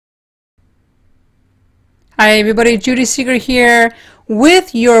Hi everybody, Judy Seeger here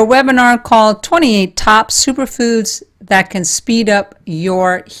with your webinar called 28 Top Superfoods that can speed up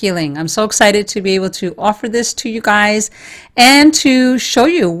your healing. I'm so excited to be able to offer this to you guys and to show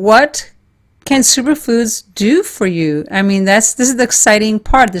you what can superfoods do for you. I mean, this is the exciting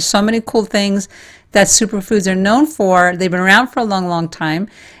part. There's so many cool things that superfoods are known for. They've been around for a long time,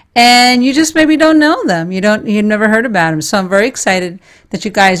 and you just maybe don't know them. You've never heard about them. So I'm very excited that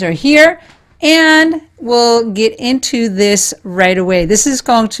you guys are here, and we'll get into this right away. This is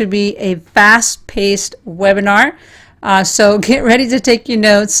going to be a fast-paced webinar, so get ready to take your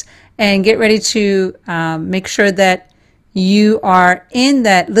notes and get ready to make sure that you are in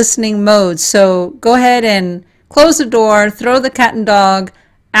that listening mode. So go ahead and close the door, throw the cat and dog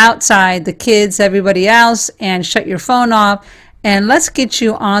outside, the kids, everybody else, and shut your phone off, and let's get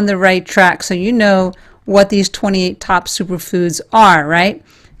you on the right track so you know what these 28 top superfoods are, right?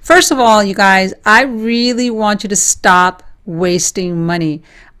 First of all, you guys, I really want you to stop wasting money.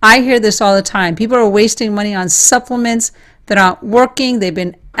 I hear this all the time. People are wasting money on supplements that aren't working. They've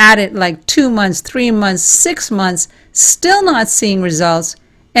been at it like 2 months, 3 months, 6 months, still not seeing results.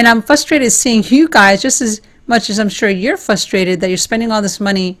 And I'm frustrated seeing you guys just as much as I'm sure you're frustrated that you're spending all this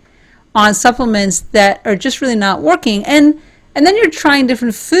money on supplements that are just really not working. And then you're trying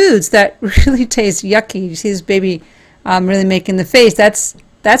different foods that really taste yucky. You see this baby really making the face.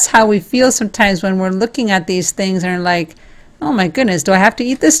 That's how we feel sometimes when we're looking at these things and are like, oh my goodness, do I have to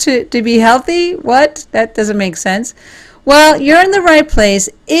eat this to be healthy? What? That doesn't make sense. Well, you're in the right place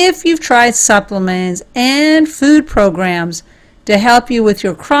if you've tried supplements and food programs to help you with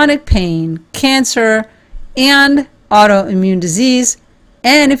your chronic pain, cancer, and autoimmune disease.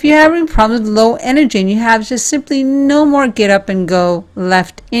 And if you're having problems with low energy and you have just simply no more get up and go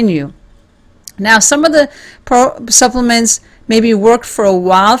left in you. Now, some of the supplements maybe worked for a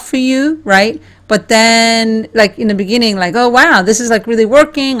while for you, right? But then, like in the beginning, like, oh wow, this is like really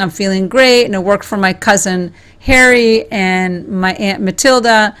working. I'm feeling great, and it worked for my cousin Harry and my Aunt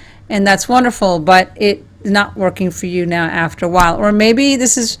Matilda, and that's wonderful. But it's not working for you now after a while. Or maybe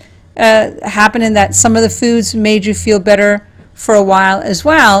this is happening that some of the foods made you feel better for a while as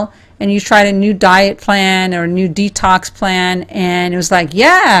well, and you tried a new diet plan or a new detox plan, and it was like,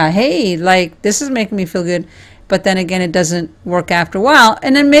 yeah, hey, like this is making me feel good. But then again, it doesn't work after a while.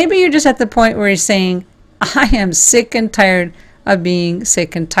 And then maybe you're just at the point where you're saying, I am sick and tired of being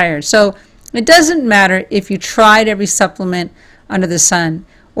sick and tired. So it doesn't matter if you tried every supplement under the sun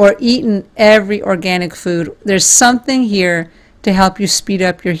or eaten every organic food. There's something here to help you speed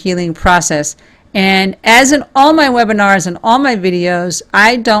up your healing process. And as in all my webinars and all my videos,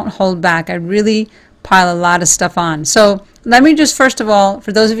 I don't hold back. I really pile a lot of stuff on. So let me just, first of all,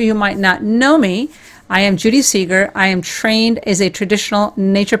 for those of you who might not know me, I am Judy Seeger. I am trained as a traditional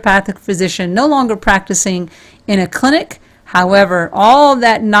naturopathic physician, no longer practicing in a clinic. However, all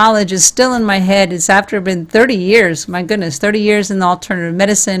that knowledge is still in my head. It's after been 30 years, my goodness, 30 years in alternative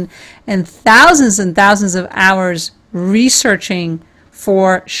medicine and thousands of hours researching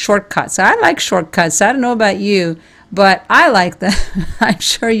for shortcuts. I like shortcuts. I don't know about you, but I like them. I'm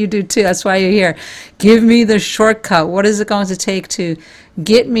sure you do too. That's why you're here. Give me the shortcut. What is it going to take to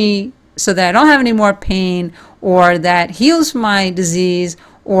get me so that I don't have any more pain, or that heals my disease,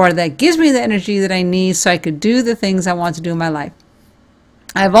 or that gives me the energy that I need so I could do the things I want to do in my life.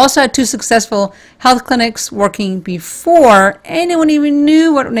 I've also had 2 successful health clinics working before anyone even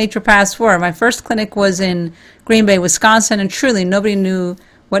knew what naturopaths were. My first clinic was in Green Bay, Wisconsin, and truly nobody knew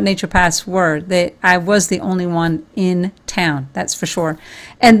what naturopaths were. I was the only one in town, that's for sure.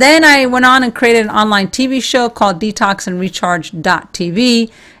 And then I went on and created an online TV show called Detox and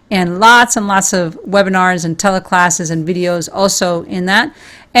Recharge.tv, and lots of webinars and teleclasses and videos also in that.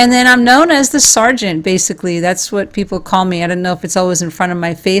 And then I'm known as the Sergeant, basically. That's what people call me. I don't know if it's always in front of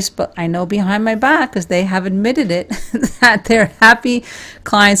my face, but I know behind my back, because they have admitted it, that they're happy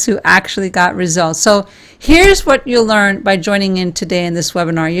clients who actually got results. So here's what you'll learn by joining in today in this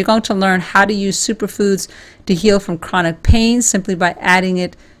webinar. You're going to learn how to use superfoods to heal from chronic pain simply by adding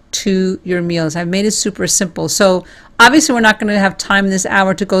it to your meals. I've made it super simple. So obviously we're not going to have time in this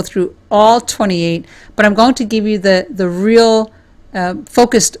hour to go through all 28, but I'm going to give you the real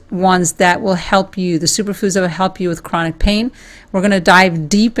focused ones that will help you, the superfoods that will help you with chronic pain. We're going to dive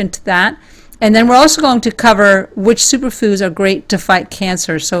deep into that. And then we're also going to cover which superfoods are great to fight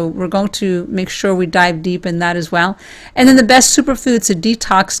cancer. So we're going to make sure we dive deep in that as well. And then the best superfoods to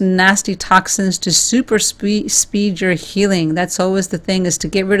detox nasty toxins to super speed your healing. That's always the thing, is to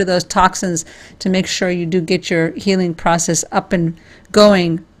get rid of those toxins to make sure you do get your healing process up and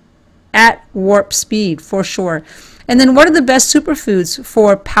going at warp speed for sure. And then what are the best superfoods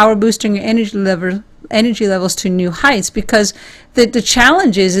for power boosting your energy energy levels to new heights, because the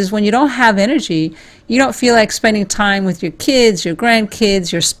challenge is when you don't have energy, you don't feel like spending time with your kids, your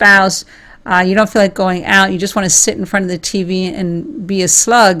grandkids, your spouse. You don't feel like going out. You just want to sit in front of the TV and be a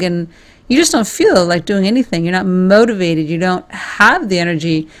slug, and you just don't feel like doing anything. You're not motivated. You don't have the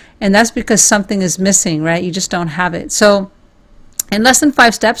energy, and that's because something is missing, right? You just don't have it. So in less than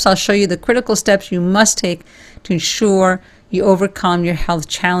 5 steps, I'll show you the critical steps you must take to ensure you overcome your health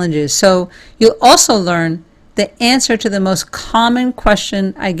challenges. So you'll also learn the answer to the most common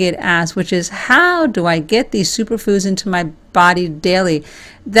question I get asked, which is, how do I get these superfoods into my body daily?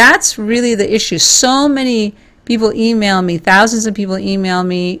 That's really the issue. So many people email me, thousands of people email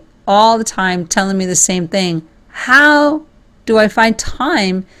me all the time telling me the same thing. How do I find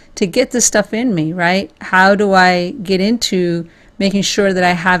time to get this stuff in me, right? How do I get into making sure that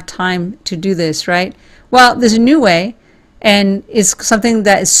I have time to do this, right? Well, there's a new way, and it's something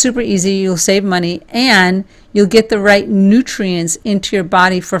that is super easy. You'll save money, and you'll get the right nutrients into your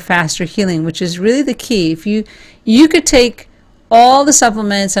body for faster healing, which is really the key. If you could take all the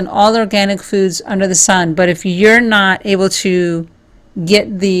supplements and all the organic foods under the sun, but if you're not able to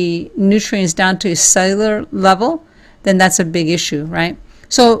get the nutrients down to a cellular level, then that's a big issue, right?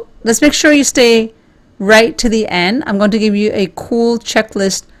 So let's make sure you stay right to the end. I'm going to give you a cool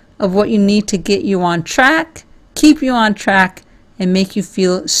checklist of what you need to get you on track, keep you on track, and make you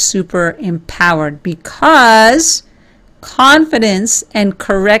feel super empowered, because confidence and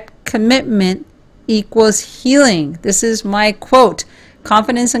correct commitment equals healing. This is my quote: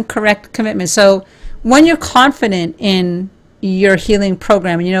 confidence and correct commitment. So when you're confident in your healing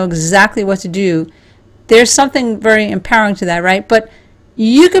program and you know exactly what to do, there's something very empowering to that, right? But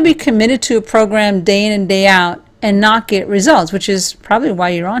you could be committed to a program day in and day out and not get results, which is probably why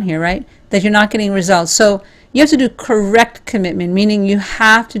you're on here, right? That you're not getting results. So you have to do correct commitment, meaning you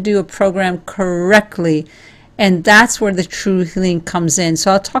have to do a program correctly, and that's where the true healing comes in.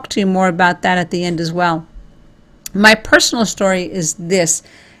 So I'll talk to you more about that at the end as well. My personal story is this,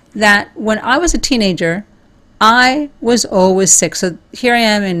 that when I was a teenager, I was always sick. So here I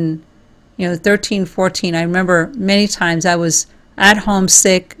am in 13, 14. I remember many times I was at home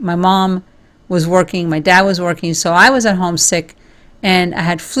sick. My mom was working, my dad was working, so I was at home sick, and I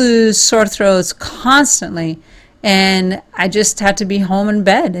had flus, sore throats constantly, and I just had to be home in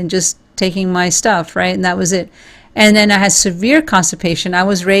bed and just taking my stuff, right? And that was it. And then I had severe constipation. I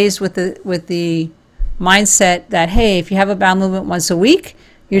was raised with the mindset that, hey, if you have a bowel movement once a week,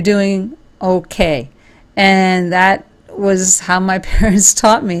 you're doing okay. And that was how my parents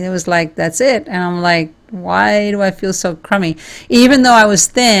taught me. It was like, that's it. And I'm like, why do I feel so crummy? Even though I was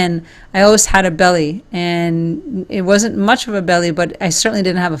thin, I always had a belly, and it wasn't much of a belly, but I certainly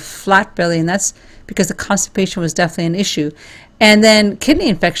didn't have a flat belly, and that's because the constipation was definitely an issue. And then kidney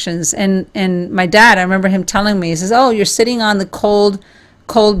infections, and my dad, I remember him telling me, he says, oh, you're sitting on the cold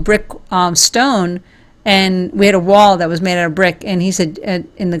brick stone, and we had a wall that was made out of brick, and he said,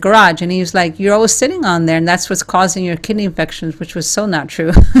 in the garage, and he was like, you're always sitting on there, and that's what's causing your kidney infections, which was so not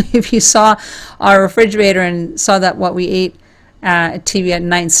true. If you saw our refrigerator and saw that what we ate at TV at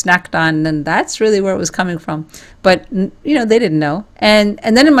night and snacked on, then that's really where it was coming from. But they didn't know. And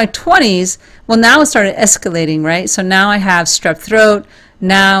then in my 20s, well, now it started escalating, right? So now I have strep throat.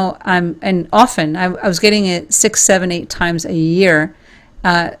 Now I was getting it 6, 7, 8 times a year.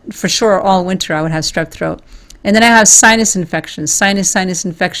 For sure, all winter I would have strep throat. And then I have sinus infections, sinus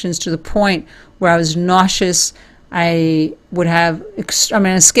infections, to the point where I was nauseous. I would have, on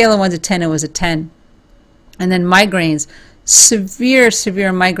a scale of 1 to 10, it was a 10. And then migraines, severe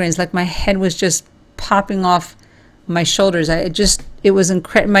migraines, like my head was just popping off my shoulders. It was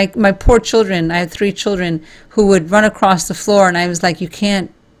incredible. My poor children, I had 3 children who would run across the floor, and I was like, you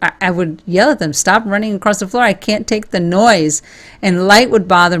can't, I would yell at them, stop running across the floor. I can't take the noise. And light would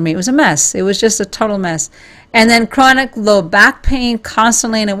bother me. It was a mess. It was just a total mess. And then chronic low back pain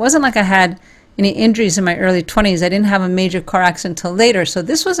constantly. And it wasn't like I had any injuries in my early 20s. I didn't have a major car accident until later. So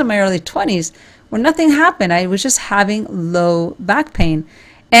this was in my early 20s where nothing happened. I was just having low back pain.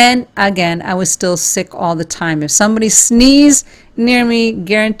 And again, I was still sick all the time. If somebody sneezed near me,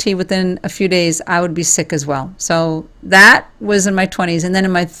 guarantee within a few days I would be sick as well. So that was in my 20s. And then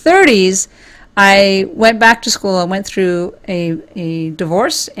in my 30s, I went back to school. I went through a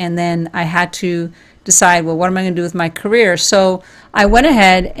divorce, and then I had to decide, well, what am I going to do with my career? So I went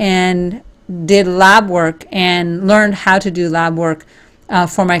ahead and did lab work and learned how to do lab work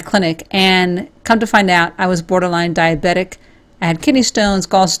for my clinic. And come to find out, I was borderline diabetic. I had kidney stones,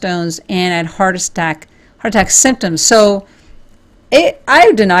 gallstones, and I had heart attack symptoms. So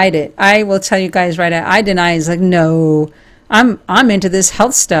I denied it. I will tell you guys right now, I denied it. It's like, no, I'm into this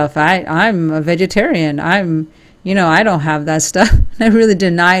health stuff. I'm a vegetarian. I don't have that stuff. I really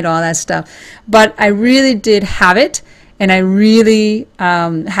denied all that stuff, but I really did have it, and I really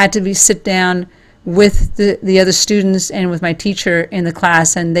had to sit down with the other students and with my teacher in the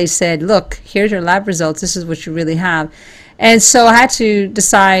class, and they said, look, here's your lab results. This is what you really have. And so I had to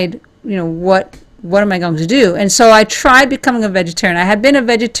decide, what am I going to do? And so I tried becoming a vegetarian. I had been a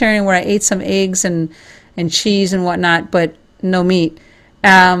vegetarian where I ate some eggs and cheese and whatnot, but no meat.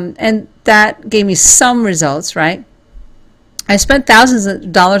 And that gave me some results, right? I spent thousands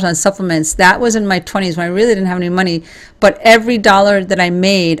of dollars on supplements. That was in my 20s when I really didn't have any money. But every dollar that I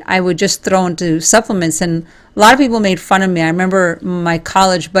made, I would just throw into supplements. And a lot of people made fun of me. I remember my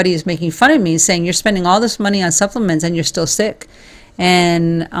college buddies making fun of me, saying, you're spending all this money on supplements and you're still sick.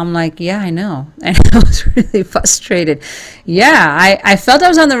 And I'm like, yeah, I know. And I was really frustrated. Yeah, I felt I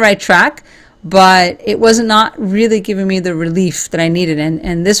was on the right track, but it was not really giving me the relief that I needed.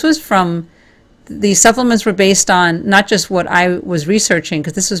 And this was from, these supplements were based on not just what I was researching,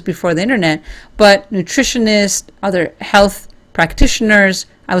 because this was before the internet, but nutritionists, other health practitioners.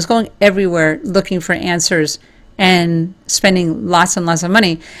 I was going everywhere looking for answers and spending lots and lots of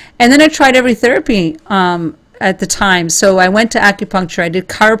money. And then I tried every therapy at the time. So I went to acupuncture, I did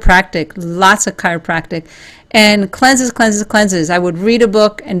chiropractic, lots of chiropractic, and cleanses. I would read a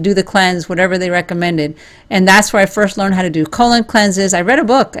book and do the cleanse, whatever they recommended. And that's where I first learned how to do colon cleanses. I read a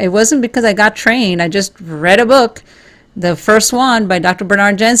book. It wasn't because I got trained. I just read a book, the first one by Dr.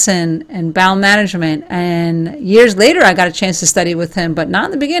 Bernard Jensen and bowel management. And years later, I got a chance to study with him, but not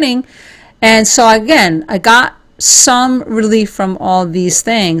in the beginning. And so again, I got some relief from all these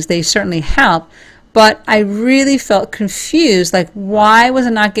things. They certainly help. But I really felt confused, like why was I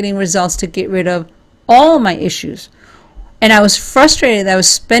not getting results to get rid of all my issues? And I was frustrated that I was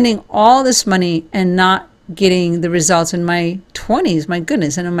spending all this money and not getting the results in my 20s, my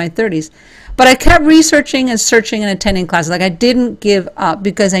goodness, and in my 30s. But I kept researching and searching and attending classes. Like I didn't give up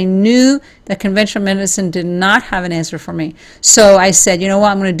because I knew that conventional medicine did not have an answer for me. So I said, you know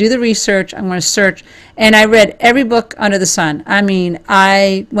what, I'm going to do the research, I'm going to search. And I read every book under the sun. I mean,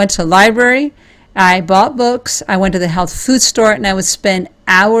 I went to the library, I bought books, I went to the health food store, and I would spend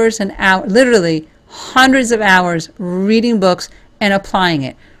hours and hours, literally hundreds of hours reading books and applying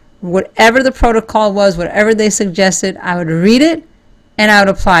it. Whatever the protocol was, whatever they suggested, I would read it and I would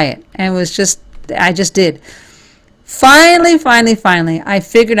apply it. And it was just, I just did. Finally, I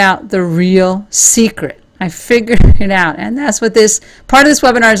figured out the real secret. I figured it out. And that's what this part of this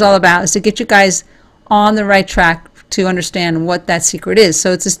webinar is all about, is to get you guys on the right track to understand what that secret is.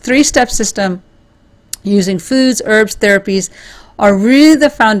 So it's this 3-step system using foods, herbs, therapies are really the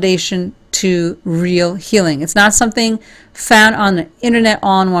foundation to real healing. It's not something found on the internet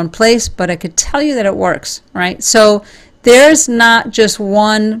all in one place, but I could tell you that it works, right? So there's not just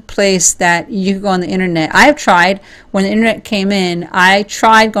one place that you can go on the internet. I've tried, when the internet came in, I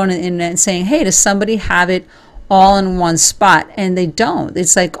tried going to the internet and saying, hey, does somebody have it all in one spot? And they don't.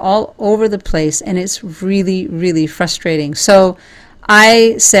 It's like all over the place, and it's really, really frustrating. So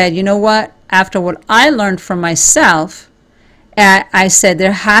I said, you know what? After what I learned from myself, I said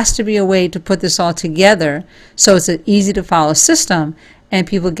there has to be a way to put this all together so it's an easy to follow system and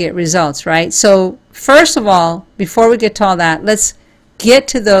people get results, right? So first of all, before we get to all that, let's get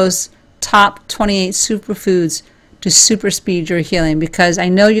to those top 28 superfoods to super speed your healing, because I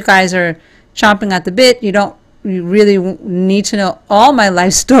know you guys are chomping at the bit. You really need to know all my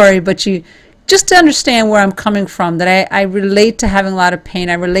life story, but you just to understand where I'm coming from, that I relate to having a lot of pain.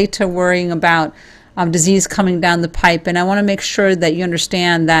 I relate to worrying about disease coming down the pipe. And I want to make sure that you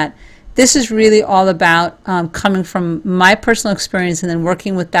understand that this is really all about coming from my personal experience and then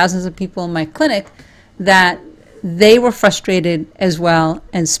working with thousands of people in my clinic, that they were frustrated as well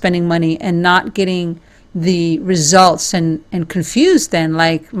and spending money and not getting the results and confused then,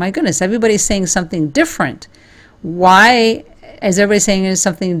 like, my goodness, everybody's saying something different. Why is everybody saying it's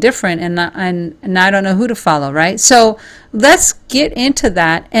something different, and I don't know who to follow, right? So let's get into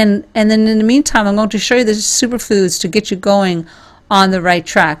that, and then in the meantime, I'm going to show you the superfoods to get you going on the right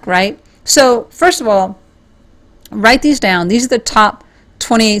track, right? So first of all, write these down. These are the top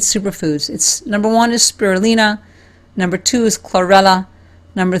 28 superfoods. It's number 1 is spirulina, number 2 is chlorella,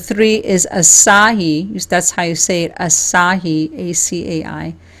 number 3 is acai. That's how you say it, acai,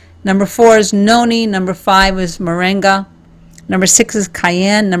 A-C-A-I. Number 4 is noni. Number 5 is moringa. Number 6 is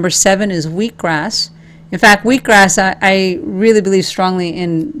cayenne. Number 7 is wheatgrass. In fact, wheatgrass, I really believe strongly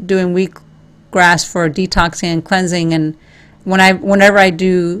in doing wheatgrass for detoxing and cleansing. And whenever I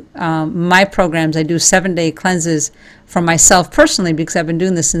do my programs, I do 7-day cleanses for myself personally, because I've been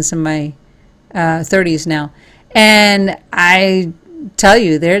doing this since in my 30s now. And I tell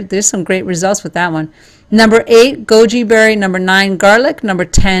you, there's some great results with that one. Number 8, goji berry. Number 9, garlic. Number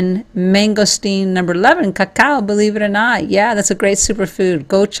 10, mangosteen. Number 11, cacao, believe it or not. Yeah, that's a great superfood.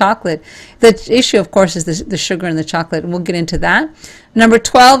 Go chocolate. The issue, of course, is the sugar in the chocolate, and we'll get into that. Number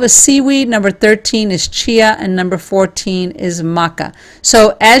 12 is seaweed. Number 13 is chia. And number 14 is maca.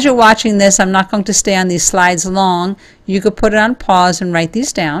 So as you're watching this, I'm not going to stay on these slides long. You could put it on pause and write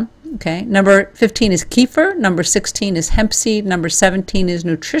these down. Okay. Number 15 is kefir. Number 16 is hemp seed. Number 17 is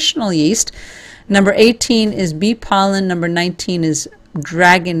nutritional yeast. Number 18 is bee pollen. Number 19 is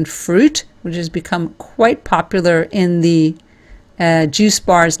dragon fruit, which has become quite popular in the juice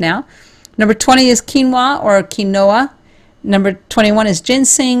bars now. Number 20 is quinoa or quinoa. Number 21 is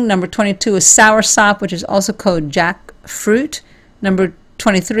ginseng. Number 22 is soursop, which is also called jackfruit. Number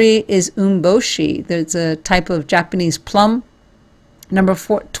 23 is umboshi. There's a type of Japanese plum. Number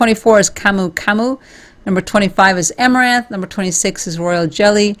 24 is camu camu. Number 25 is amaranth. Number 26 is royal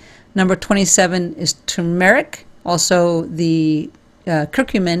jelly. Number 27 is turmeric. Also, the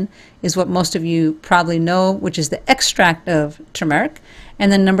curcumin is what most of you probably know, which is the extract of turmeric. And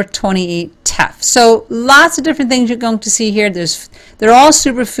then number 28, teff. So lots of different things you're going to see here. They're all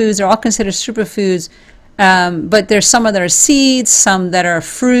superfoods. They're all considered superfoods. But there's some that are seeds, some that are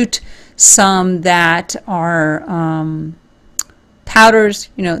fruit, some that are powders.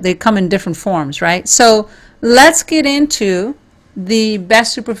 You know, they come in different forms, right? So let's get into the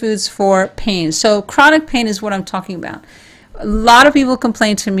best superfoods for pain. So chronic pain is what I'm talking about. A lot of people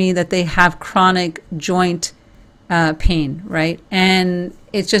complain to me that they have chronic joint pain, right? And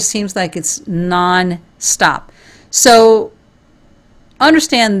it just seems like it's non-stop. So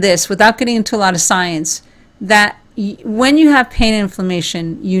understand this, without getting into a lot of science, that when you have pain and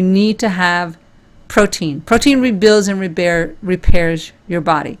inflammation, you need to have protein. Protein rebuilds and repairs your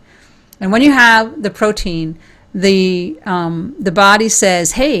body. And when you have the protein, the body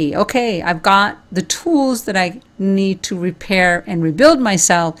says, hey, okay, I've got the tools that I need to repair and rebuild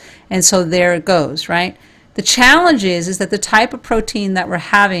myself, and so there it goes, right? The challenge is that the type of protein that we're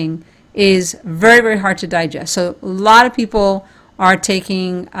having is very, very hard to digest. So a lot of people are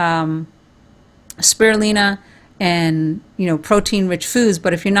taking spirulina and, you know, protein-rich foods,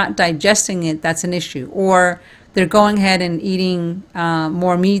 but if you're not digesting it, that's an issue. Or they're going ahead and eating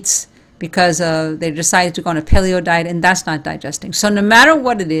more meats because they decided to go on a paleo diet, and that's not digesting. So no matter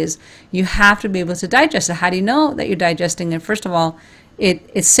what it is, you have to be able to digest it. How do you know that you're digesting it? First of all,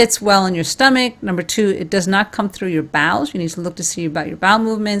 it sits well in your stomach. Number 2, it does not come through your bowels. You need to look to see about your bowel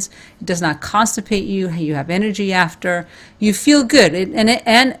movements. It does not constipate you. You have energy after. You feel good,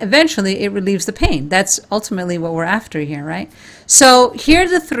 and eventually it relieves the pain. That's ultimately what we're after here, right? So here are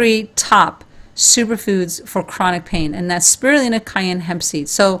the 3 top superfoods for chronic pain, and that's spirulina, cayenne, hemp seed.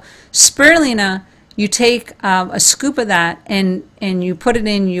 So spirulina, you take a scoop of that and you put it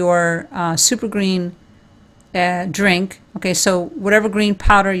in your super green drink. Okay, so whatever green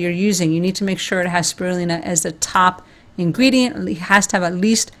powder you're using, you need to make sure it has spirulina as the top ingredient. It has to have at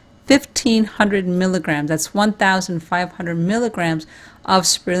least 1,500 milligrams. That's 1,500 milligrams of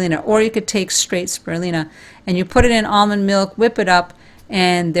spirulina. Or you could take straight spirulina and you put it in almond milk, whip it up,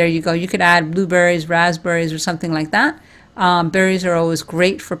 and there you go. You could add blueberries, raspberries, or something like that. Berries are always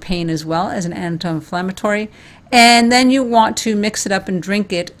great for pain as well as an anti-inflammatory. And then you want to mix it up and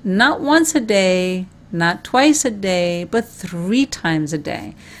drink it not once a day, not twice a day, but 3 times a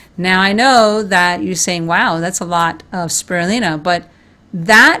day. Now I know that you're saying, wow, that's a lot of spirulina, but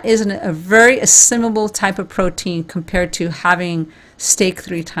that is a very assimilable type of protein compared to having steak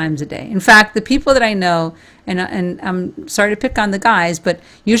 3 times a day. In fact, the people that I know, and I'm sorry to pick on the guys, but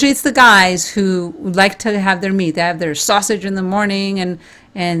usually it's the guys who like to have their meat. They have their sausage in the morning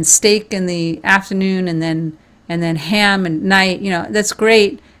and steak in the afternoon, and then ham at night. You know, that's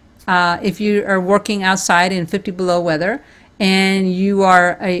great if you are working outside in 50 below weather and you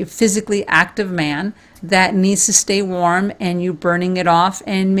are a physically active man that needs to stay warm and you're burning it off,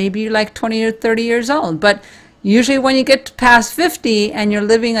 and maybe you're like 20 or 30 years old. But usually when you get past 50 and you're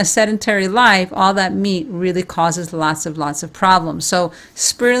living a sedentary life, all that meat really causes lots of problems. So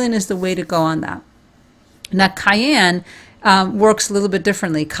spirulina is the way to go on that. Now cayenne works a little bit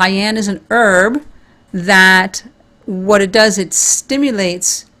differently. Cayenne is an herb that what it does, it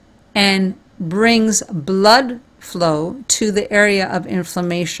stimulates and brings blood flow to the area of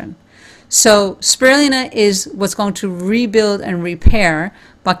inflammation. So spirulina is what's going to rebuild and repair,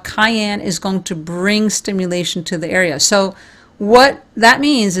 but cayenne is going to bring stimulation to the area. So what that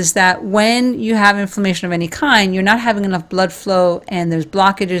means is that when you have inflammation of any kind, you're not having enough blood flow and there's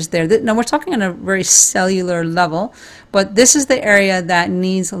blockages there. Now, we're talking on a very cellular level, but this is the area that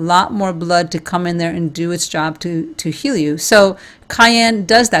needs a lot more blood to come in there and do its job to heal you. So cayenne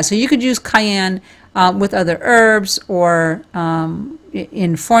does that. So you could use cayenne with other herbs or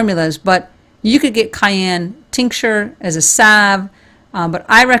in formulas, but you could get cayenne tincture as a salve, but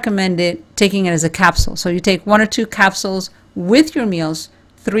I recommend taking it as a capsule. So you take 1 or 2 capsules with your meals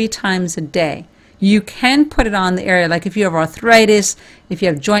 3 times a day. You can put it on the area, like if you have arthritis, if you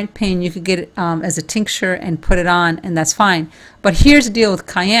have joint pain, you could get it as a tincture and put it on, and that's fine. But here's the deal with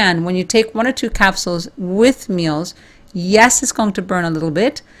cayenne. When you take 1 or 2 capsules with meals, yes, it's going to burn a little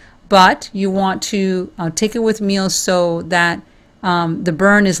bit, but you want to take it with meals so that the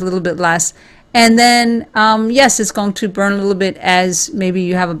burn is a little bit less. And then, yes, it's going to burn a little bit as maybe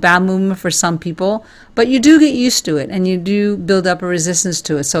you have a bowel movement for some people, but you do get used to it and you do build up a resistance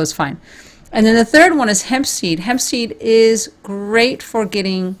to it, so it's fine. And then the third one is hemp seed. Hemp seed is great for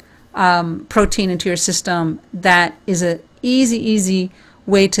getting protein into your system. That is an easy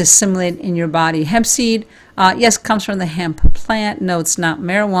way to assimilate in your body. Hemp seed, yes, comes from the hemp plant. No, it's not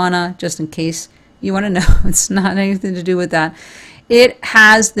marijuana, just in case you want to know. It's not anything to do with that. It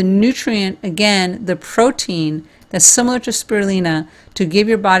has the nutrient, again, the protein that's similar to spirulina to give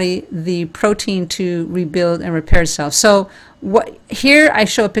your body the protein to rebuild and repair itself. So here I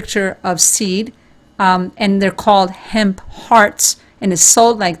show a picture of seed, and they're called hemp hearts, and it's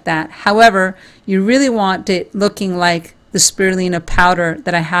sold like that. However, you really want it looking like the spirulina powder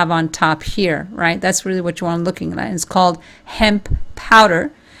that I have on top here, right? That's really what you want looking at. It's called hemp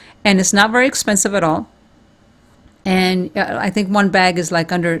powder, and it's not very expensive at all. And I think 1 bag is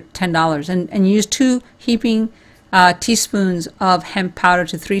like under $10. And you use 2 heaping teaspoons of hemp powder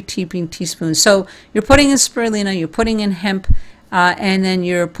to 3 heaping teaspoons. So you're putting in spirulina, you're putting in hemp, and then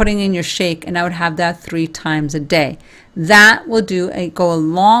you're putting in your shake, and I would have that 3 times a day. That will go a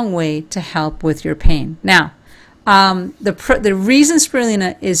long way to help with your pain. Now, the reason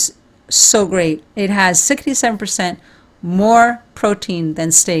spirulina is so great, it has 67% more protein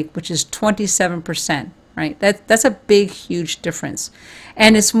than steak, which is 27%. Right? That's a big, huge difference.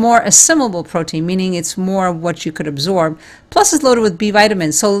 And it's more assimilable protein, meaning it's more of what you could absorb. Plus, it's loaded with B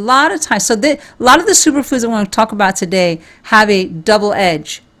vitamins. So a lot of times, a lot of the superfoods I want to talk about today have a double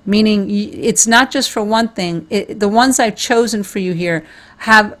edge, meaning it's not just for one thing. The ones I've chosen for you here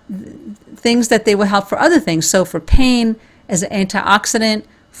have things that they will help for other things. So for pain, as an antioxidant,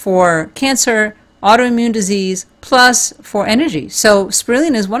 for cancer, autoimmune disease, plus for energy. So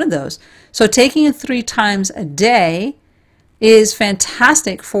spirulina is one of those. So taking it 3 times a day is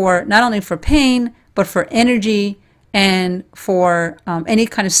fantastic for not only for pain, but for energy and for any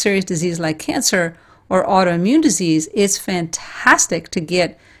kind of serious disease like cancer or autoimmune disease. It's fantastic to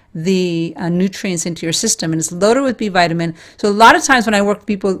get the nutrients into your system, and it's loaded with B vitamin. So a lot of times when I work with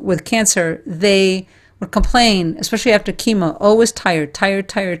people with cancer, they would complain, especially after chemo, always tired,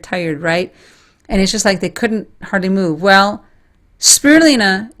 right? And it's just like they couldn't hardly move. Well,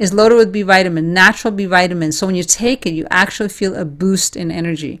 spirulina is loaded with B vitamin, natural B vitamin. So when you take it, you actually feel a boost in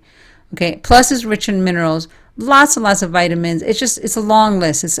energy. Okay. Plus, it's rich in minerals, lots and lots of vitamins. It's a long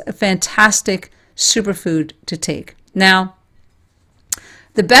list. It's a fantastic superfood to take. Now,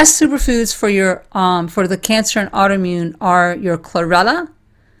 the best superfoods for your for the cancer and autoimmune are your chlorella,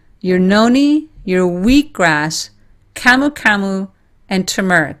 your noni, your wheatgrass, camu camu, and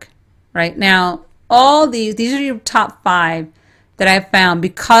turmeric. Right now, all these are your top 5 that I've found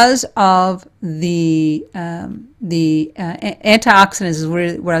because of the antioxidants is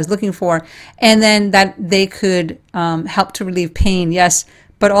what I was looking for, and then that they could help to relieve pain, yes,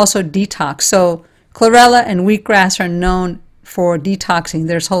 but also detox. So chlorella and wheatgrass are known for detoxing.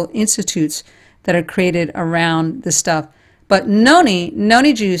 There's whole institutes that are created around this stuff. But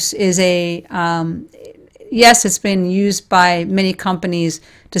noni juice is a yes, it's been used by many companies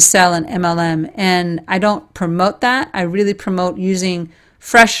to sell an MLM, and I don't promote that. I really promote using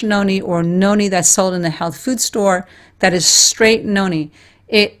fresh noni or noni that's sold in the health food store that is straight noni.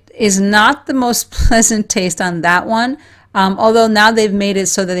 It is not the most pleasant taste on that one, although now they've made it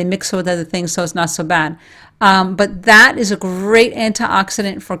so that they mix it with other things, so it's not so bad. But that is a great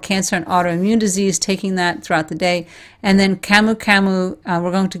antioxidant for cancer and autoimmune disease, taking that throughout the day. And then camu camu,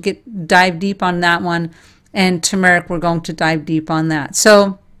 we're going to dive deep on that one. And turmeric, we're going to dive deep on that.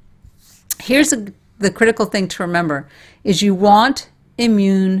 So here's the critical thing to remember is you want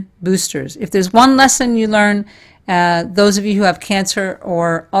immune boosters. If there's one lesson you learn, those of you who have cancer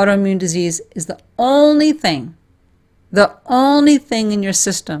or autoimmune disease, is the only thing in your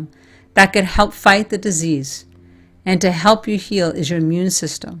system that could help fight the disease and to help you heal is your immune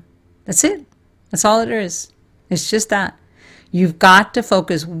system. That's it. That's all it is. It's just that. You've got to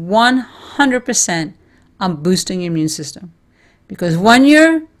focus 100% on boosting your immune system. Because when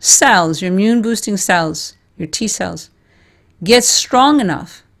your cells, your immune boosting cells, your T cells, get strong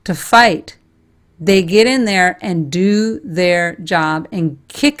enough to fight, they get in there and do their job and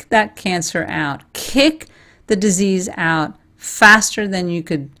kick that cancer out, kick the disease out faster than you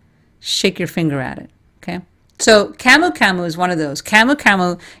could shake your finger at it. Okay? So Camu Camu is one of those. Camu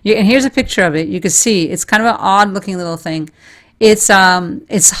Camu, and here's a picture of it. You can see it's kind of an odd looking little thing. It's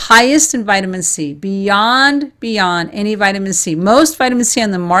highest in vitamin C, beyond any vitamin C. Most vitamin C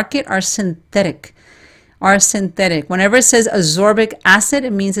on the market are synthetic. Whenever it says ascorbic acid,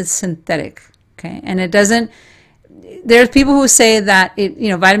 it means it's synthetic. Okay, and it doesn't. There's people who say that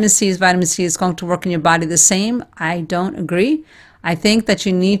vitamin C is going to work in your body the same. I don't agree. I think that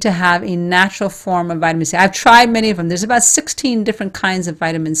you need to have a natural form of vitamin C. I've tried many of them. There's about 16 different kinds of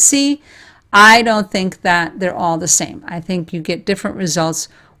vitamin C. I don't think that they're all the same. I think you get different results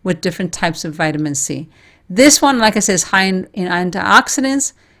with different types of vitamin C. This one, like I said, is high in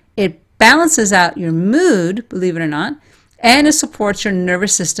antioxidants. It balances out your mood, believe it or not, and it supports your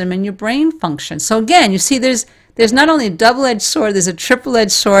nervous system and your brain function. So again, you see there's not only a double-edged sword, there's a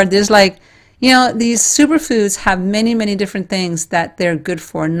triple-edged sword. There's these superfoods have many, many different things that they're good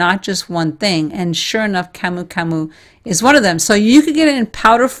for, not just one thing. And sure enough, Camu Camu is one of them. So you could get it in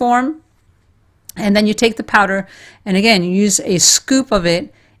powder form, and then you take the powder, and again, you use a scoop of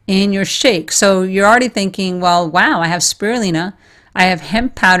it in your shake. So you're already thinking, well, wow, I have spirulina, I have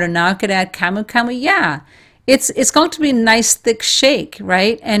hemp powder, now I could add Camu Camu. Yeah, it's going to be a nice thick shake,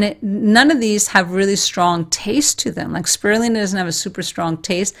 right? And none of these have really strong taste to them. Like spirulina doesn't have a super strong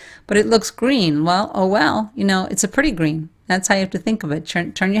taste, but it looks green. Well, oh well, it's a pretty green. That's how you have to think of it.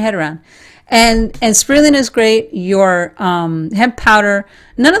 Turn your head around. And spirulina is great. Your hemp powder,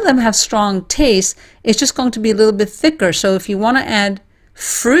 none of them have strong taste. It's just going to be a little bit thicker. So if you want to add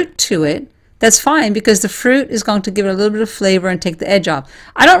fruit to it, that's fine, because the fruit is going to give it a little bit of flavor and take the edge off.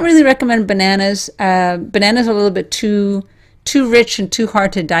 I don't really recommend bananas. Bananas are a little bit too rich and too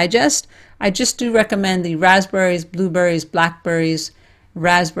hard to digest. I just do recommend the raspberries, blueberries, blackberries,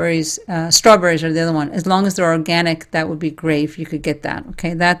 raspberries, strawberries are the other one. As long as they're organic, that would be great if you could get that.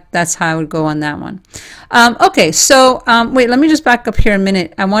 Okay, that's how I would go on that one. Okay, so wait, let me just back up here a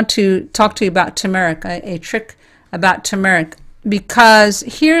minute. I want to talk to you about turmeric, a trick about turmeric, because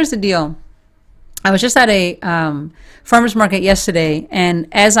here's the deal. I was just at a farmer's market yesterday, and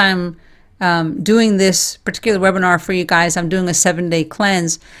as I'm doing this particular webinar for you guys, I'm doing a 7-day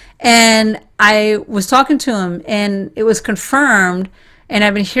cleanse, and I was talking to him, and it was confirmed, and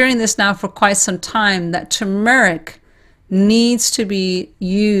I've been hearing this now for quite some time, that turmeric needs to be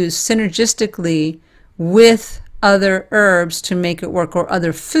used synergistically with other herbs to make it work, or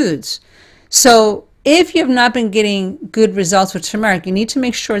other foods. So if you have not been getting good results with turmeric, you need to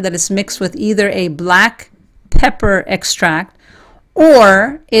make sure that it's mixed with either a black pepper extract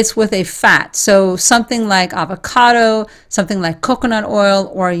or it's with a fat. So something like avocado, something like coconut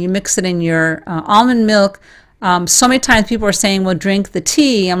oil, or you mix it in your almond milk. So many times people are saying, well, drink the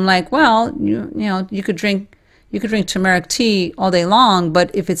tea. I'm like, well, you could drink turmeric tea all day long,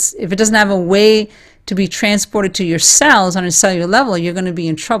 but if it doesn't have a way to be transported to your cells on a cellular level, you're going to be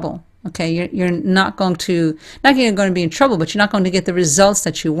in trouble. Okay, you're not going to be in trouble, but you're not going to get the results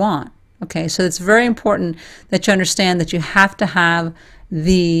that you want. Okay, so it's very important that you understand that you have to have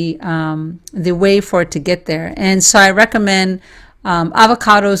the way for it to get there. And so I recommend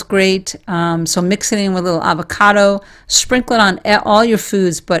avocado is great. So mix it in with a little avocado, sprinkle it on all your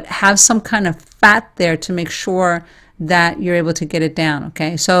foods, but have some kind of fat there to make sure that you're able to get it down.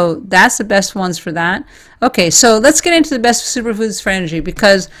 Okay, so that's the best ones for that. Okay, so let's get into the best superfoods for energy,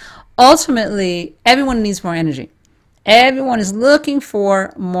 because ultimately, everyone needs more energy. Everyone is looking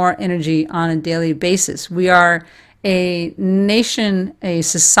for more energy on a daily basis. We are a nation, a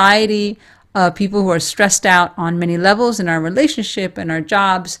society of people who are stressed out on many levels in our relationship, in our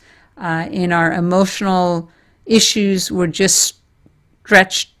jobs, in our emotional issues. We're just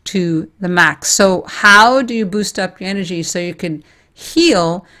stretched to the max. So how do you boost up your energy so you can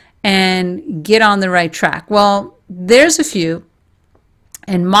heal and get on the right track? Well, there's a few.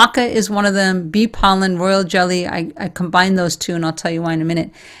 And maca is one of them, bee pollen, royal jelly. I combine those two, and I'll tell you why in a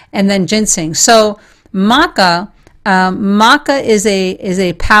minute. And then ginseng. So maca is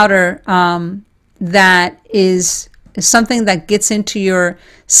a powder that is something that gets into your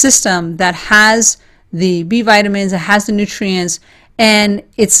system that has the B vitamins, it has the nutrients, and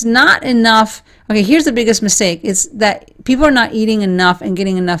it's not enough. Okay, here's the biggest mistake. It's that people are not eating enough and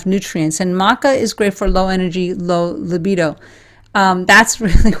getting enough nutrients. And maca is great for low energy, low libido. That's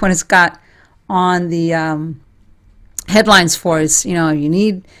really what it's got on the headlines for. It's,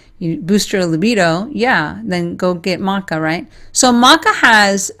 you boost your libido, yeah, then go get maca, right? So maca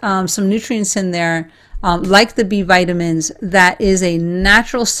has some nutrients in there, like the B vitamins, that is a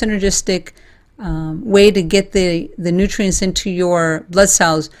natural synergistic way to get the nutrients into your blood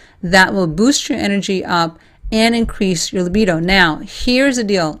cells that will boost your energy up and increase your libido. Now, here's the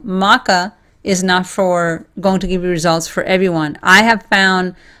deal. Maca is not going to give you results for everyone. I have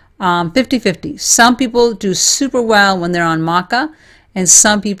found 50-50. Some people do super well when they're on maca, and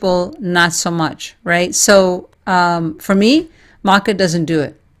some people not so much, right? So for me, maca doesn't do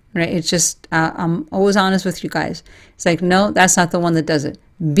it, right? It's just, I'm always honest with you guys. It's like, no, that's not the one that does it.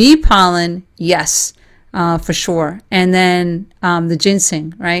 Bee pollen, yes, for sure. And then the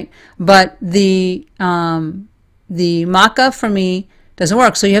ginseng, right? But the maca for me doesn't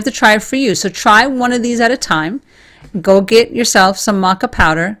work. So you have to try it for you. So try one of these at a time. Go get yourself some maca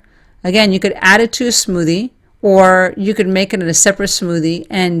powder. Again, you could add it to a smoothie, or you could make it in a separate smoothie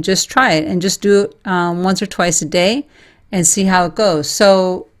and just try it and just do it once or twice a day and see how it goes.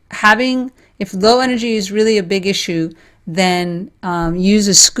 So if low energy is really a big issue, then use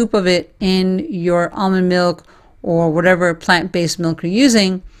a scoop of it in your almond milk or whatever plant-based milk you're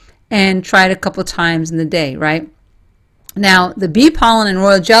using, and try it a couple times in the day, right? Now, the bee pollen and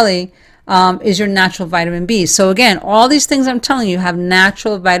royal jelly is your natural vitamin B. So again, all these things I'm telling you have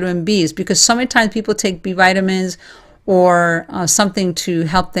natural vitamin Bs, because so many times people take B vitamins or something to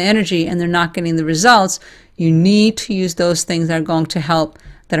help the energy and they're not getting the results. You need to use those things that are going to help,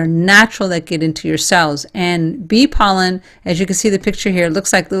 that are natural, that get into your cells. And bee pollen, as you can see the picture here,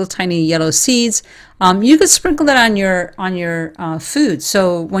 looks like little tiny yellow seeds. You could sprinkle it on your food.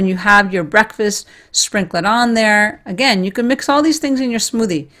 So when you have your breakfast, sprinkle it on there. Again, you can mix all these things in your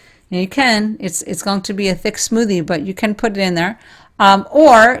smoothie. And you can, it's going to be a thick smoothie, but you can put it in there.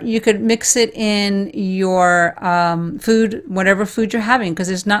 Or you could mix it in your food, whatever food you're having, because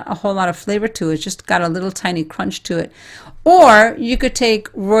there's not a whole lot of flavor to it. It's just got a little tiny crunch to it. Or you could take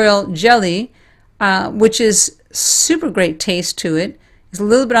royal jelly, which is super great taste to it. It's a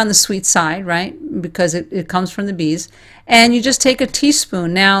little bit on the sweet side, right? Because it comes from the bees. And you just take a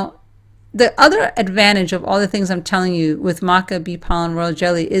teaspoon. Now, the other advantage of all the things I'm telling you with maca, bee pollen, royal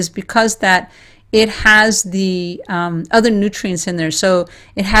jelly is because that it has the other nutrients in there. So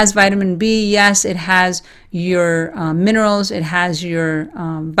it has vitamin B, yes, it has your minerals, it has your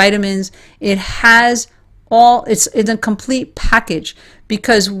vitamins, it has it's a complete package,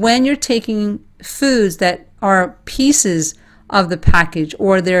 because when you're taking foods that are pieces of the package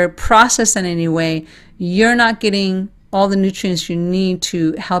or they're processed in any way, you're not getting all the nutrients you need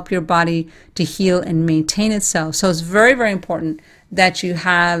to help your body to heal and maintain itself. So it's very, very important that you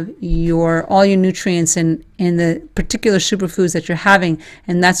have all your nutrients in the particular superfoods that you're having,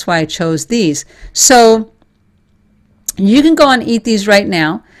 and that's why I chose these. So you can go and eat these right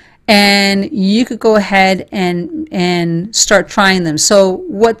now, and you could go ahead and start trying them. So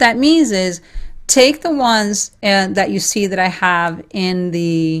what that means is, take the ones that you see that I have in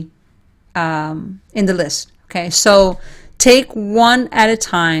the list. Okay, so take one at a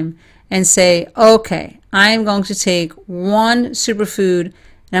time and say, okay, I am going to take one superfood and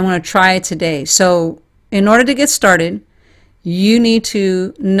I'm going to try it today. So in order to get started, you need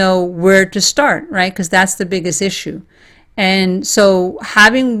to know where to start, right? Because that's the biggest issue. And so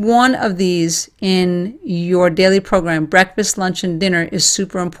having one of these in your daily program, breakfast, lunch, and dinner, is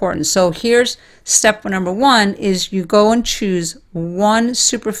super important. So here's step number one, is you go and choose one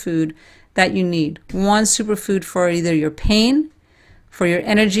superfood that you need. One superfood for either your pain, for your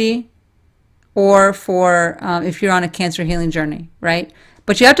energy, or for if you're on a cancer healing journey, right?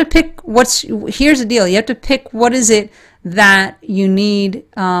 But you have to pick here's the deal. You have to pick what is it that you need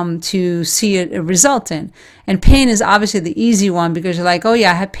to see a result in. And pain is obviously the easy one, because you're like, oh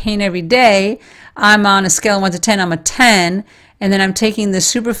yeah, I have pain every day. I'm on a scale of 1 to 10, I'm a 10. And then I'm taking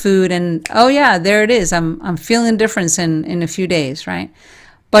this superfood and oh yeah, there it is. I'm feeling a difference in a few days, right?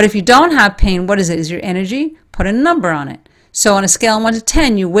 But if you don't have pain, what is it? Is your energy? Put a number on it. So on a scale of 1 to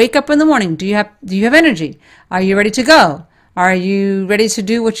 10, you wake up in the morning. Do you have energy? Are you ready to go? Are you ready to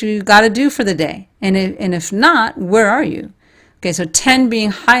do what you got to do for the day? And if not, where are you? Okay, so 10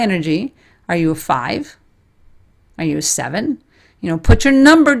 being high energy. Are you a 5? Are you a 7? Put your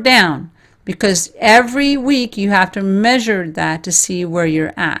number down, because every week you have to measure that to see where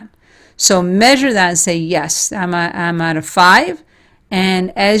you're at. So measure that and say, yes, I'm at a 5.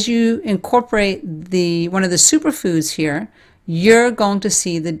 And as you incorporate one of the superfoods here, you're going to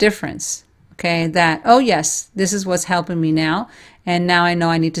see the difference. okay, that, oh yes, this is what's helping me now, and now I know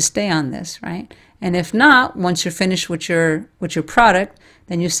I need to stay on this, right? And if not, once you're finished with your product,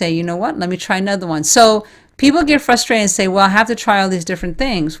 then you say, you know what, let me try another one. So people get frustrated and say, well, I have to try all these different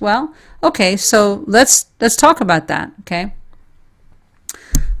things. Well, okay, so let's talk about that, okay?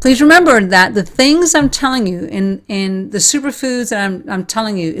 Please remember that the things I'm telling you in the superfoods that I'm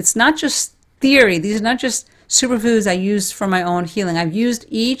telling you, it's not just theory. These are not just superfoods I used for my own healing. I've used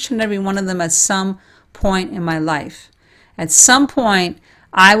each and every one of them at some point in my life. At some point,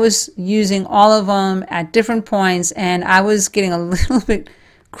 I was using all of them at different points, and I was getting a little bit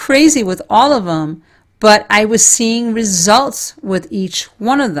crazy with all of them, but I was seeing results with each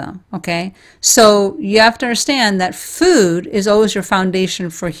one of them, okay? So you have to understand that food is always your foundation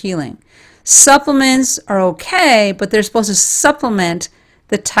for healing. Supplements are okay, but they're supposed to supplement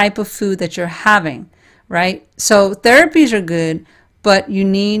the type of food that you're having, right? So therapies are good, but you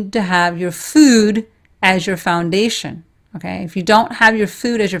need to have your food as your foundation, okay? If you don't have your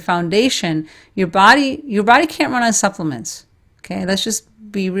food as your foundation, your body can't run on supplements, okay? Let's just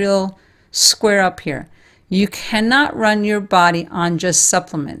be real square up here. You cannot run your body on just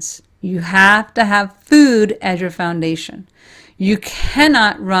supplements. You have to have food as your foundation. You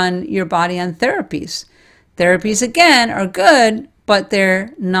cannot run your body on therapies. Therapies, again, are good, but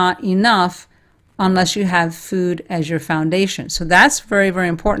they're not enough unless you have food as your foundation. So that's very, very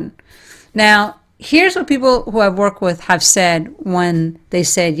important. Now, here's what people who I've worked with have said when they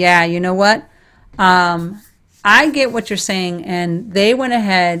said, yeah, you know what? I get what you're saying, and they went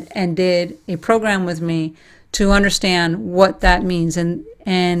ahead and did a program with me to understand what that means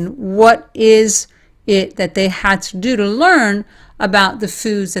and what is it that they had to do to learn about the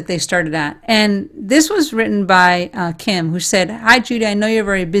foods that they started at. And this was written by Kim, who said, "Hi Judy, I know you're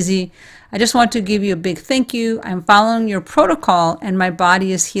very busy. I just want to give you a big thank you. I'm following your protocol and my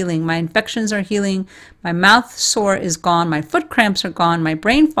body is healing. My infections are healing. My mouth sore is gone. My foot cramps are gone. My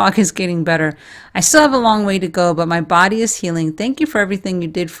brain fog is getting better. I still have a long way to go, but my body is healing. Thank you for everything you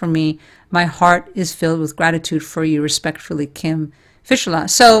did for me. My heart is filled with gratitude for you. Respectfully, Kim Fischela."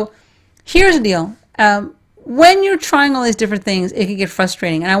 So here's the deal. When you're trying all these different things, it can get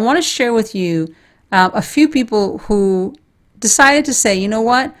frustrating. And I want to share with you a few people who decided to say, you know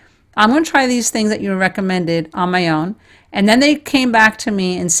what? I'm going to try these things that you recommended on my own. And then they came back to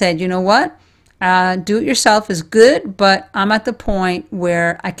me and said, you know what? Do it yourself is good, but I'm at the point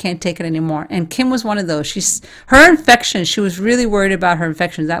where I can't take it anymore. And Kim was one of those. Her infection, she was really worried about her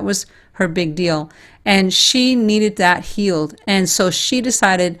infections. That was her big deal. And she needed that healed. And so she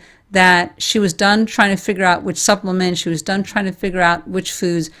decided that she was done trying to figure out which supplements, she was done trying to figure out which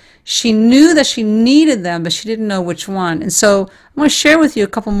foods. She knew that she needed them, but she didn't know which one. And so I'm going to share with you a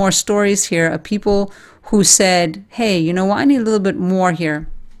couple more stories here of people who said, hey, you know what, I need a little bit more here.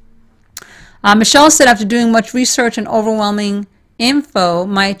 Michelle said, after doing much research and overwhelming info,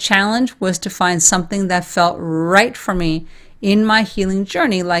 my challenge was to find something that felt right for me in my healing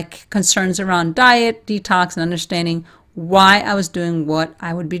journey, like concerns around diet, detox, and understanding why I was doing what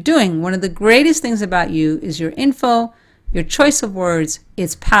I would be doing. One of the greatest things about you is your info, your choice of words,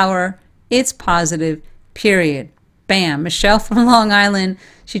 it's power, it's positive, period. Bam. Michelle from Long Island,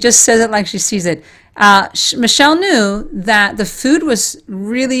 she just says it like she sees it. Michelle knew that the food was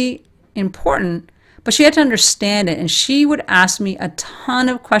really important, but she had to understand it. And she would ask me a ton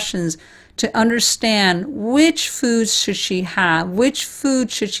of questions to understand which foods should she have, which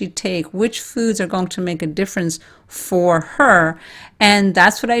food should she take, which foods are going to make a difference for her. And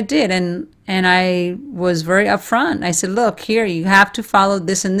that's what I did. And I was very upfront. I said, look, here, you have to follow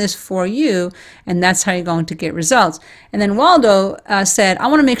this and this for you, and that's how you're going to get results. And then Waldo said, I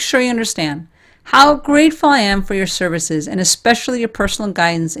want to make sure you understand how grateful I am for your services, and especially your personal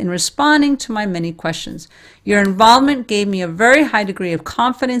guidance in responding to my many questions. Your involvement gave me a very high degree of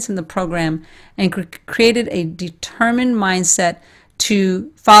confidence in the program and created a determined mindset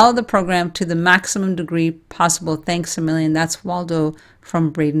to follow the program to the maximum degree possible. Thanks a million. That's Waldo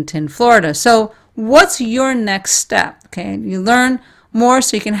from Bradenton, Florida. So what's your next step? Okay, you learn more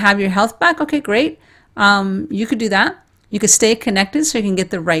so you can have your health back. Okay, great. You could do that. You could stay connected so you can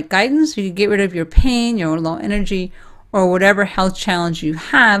get the right guidance. You could get rid of your pain, your low energy, or whatever health challenge you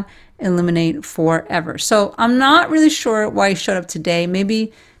have, eliminate forever. So I'm not really sure why you showed up today.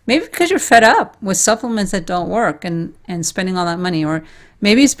 Maybe because you're fed up with supplements that don't work and spending all that money. Or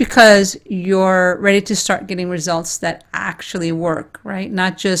maybe it's because you're ready to start getting results that actually work, right?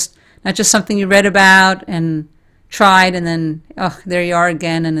 Not just something you read about and tried and then, oh, there you are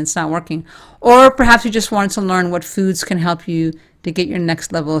again and it's not working. Or perhaps you just wanted to learn what foods can help you to get your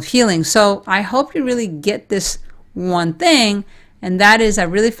next level of healing. So I hope you really get this one thing, and that is I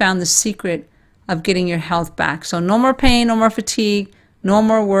really found the secret of getting your health back. So no more pain, no more fatigue, no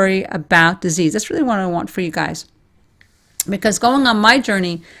more worry about disease. That's really what I want for you guys. Because going on my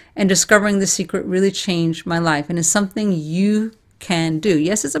journey and discovering the secret really changed my life, and it's something you can do.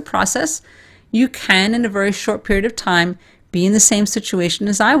 Yes, it's a process. You can, in a very short period of time, be in the same situation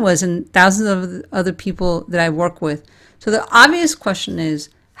as I was and thousands of other people that I work with. So the obvious question is,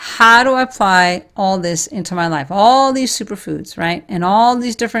 how do I apply all this into my life? All these superfoods, right? And all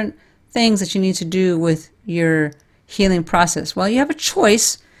these different things that you need to do with your healing process. Well, you have a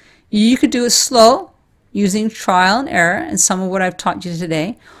choice. You could do it slow, using trial and error and some of what I've taught you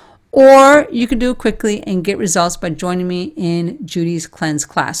today, or you can do it quickly and get results by joining me in Judy's Cleanse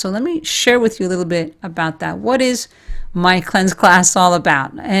class. So let me share with you a little bit about that. What is my Cleanse class all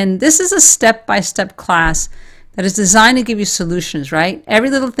about? And this is a step-by-step class that is designed to give you solutions, right? Every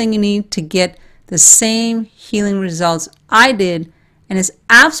little thing you need to get the same healing results I did, and it's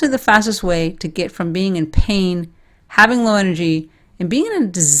absolutely the fastest way to get from being in pain, having low energy, and being in a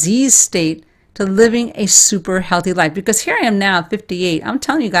disease state to living a super healthy life. Because here I am now at 58. I'm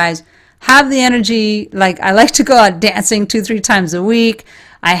telling you guys, have the energy. Like, I like to go out dancing 2-3 times a week.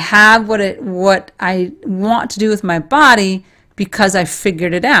 I have what I want to do with my body because I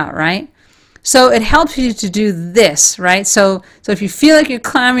figured it out, right? So it helps you to do this, right? So if you feel like you're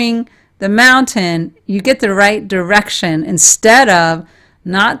climbing the mountain, you get the right direction instead of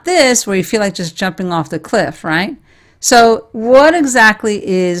not this where you feel like just jumping off the cliff, right? So what exactly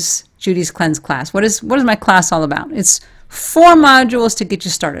is Judy's Cleanse class? What is my class all about? It's 4 modules to get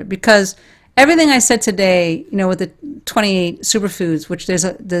you started, because everything I said today, you know, with the 28 superfoods, which there's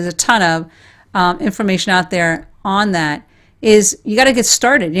a ton of information out there on that, is you got to get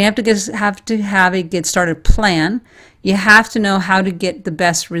started. You have to have a get started plan. You have to know how to get the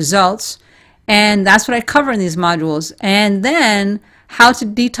best results, and that's what I cover in these modules. And then how to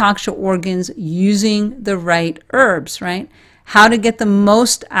detox your organs using the right herbs, right? How to get the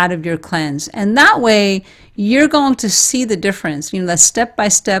most out of your cleanse. And that way, you're going to see the difference, you know, the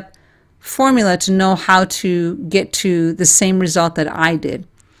step-by-step formula to know how to get to the same result that I did.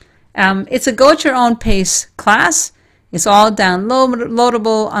 It's a go-at-your-own-pace class. It's all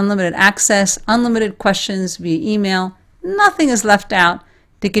downloadable, unlimited access, unlimited questions via email. Nothing is left out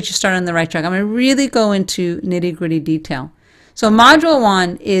to get you started on the right track. I'm going to really go into nitty-gritty detail. So module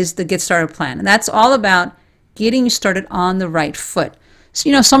 1 is the Get Started plan, and that's all about getting you started on the right foot. So,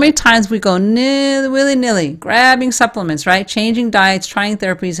 you know, so many times we go willy-nilly, grabbing supplements, right? Changing diets, trying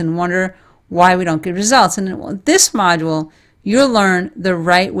therapies, and wonder why we don't get results. And in this module, you'll learn the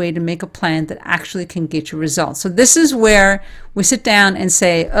right way to make a plan that actually can get you results. So this is where we sit down and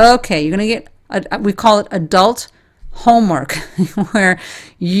say, okay, you're going to get, we call it adult homework, where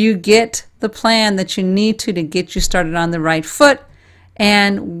you get the plan that you need to get you started on the right foot,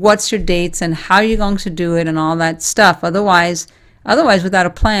 and what's your dates and how you're going to do it and all that stuff. Otherwise, without a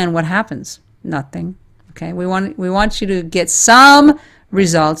plan, what happens? Nothing. Okay, we want you to get some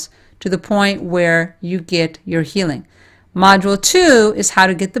results to the point where you get your healing. Module 2 is how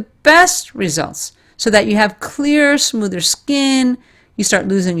to get the best results so that you have clear, smoother skin, you start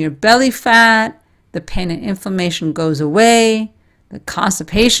losing your belly fat, the pain and inflammation goes away, the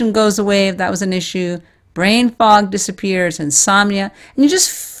constipation goes away if that was an issue, brain fog disappears, insomnia, and you just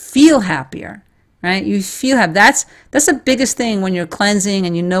feel happier, right? You feel happy. That's the biggest thing when you're cleansing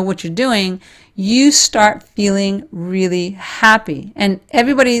and you know what you're doing. You start feeling really happy. And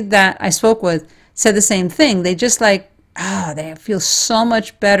everybody that I spoke with said the same thing. They just like, they feel so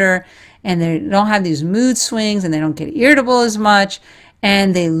much better, and they don't have these mood swings, and they don't get irritable as much,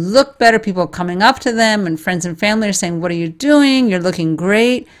 and they look better. People are coming up to them, and friends and family are saying, what are you doing? You're looking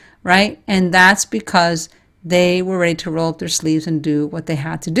great, right? And that's because they were ready to roll up their sleeves and do what they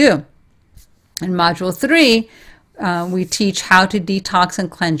had to do. In Module 3, we teach how to detox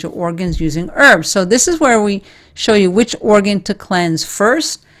and cleanse your organs using herbs. So this is where we show you which organ to cleanse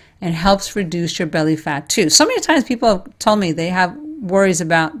first, and helps reduce your belly fat too. So many times people have told me they have worries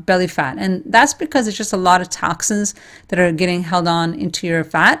about belly fat, and that's because it's just a lot of toxins that are getting held on into your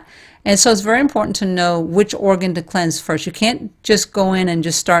fat. And so it's very important to know which organ to cleanse first. You can't just go in and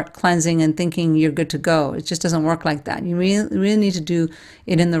just start cleansing and thinking you're good to go. It just doesn't work like that. You really need to do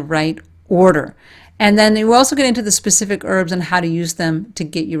it in the right order. And then we also get into the specific herbs and how to use them to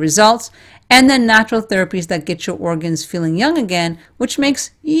get you results. And then natural therapies that get your organs feeling young again, which makes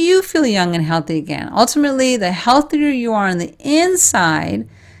you feel young and healthy again. Ultimately, the healthier you are on the inside,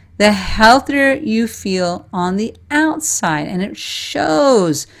 the healthier you feel on the outside. And it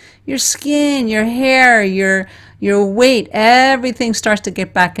shows. Your skin, your hair, your weight, everything starts to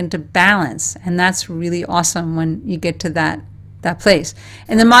get back into balance. And that's really awesome when you get to that that place.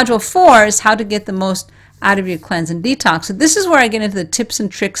 And then module 4 is how to get the most out of your cleanse and detox. So this is where I get into the tips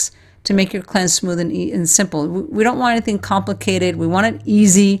and tricks to make your cleanse smooth and simple. We don't want anything complicated. We want it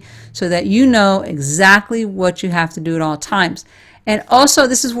easy so that you know exactly what you have to do at all times. And also,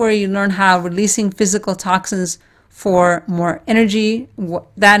 this is where you learn how releasing physical toxins for more energy. What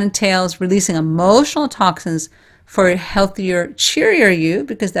that entails releasing emotional toxins for a healthier, cheerier you,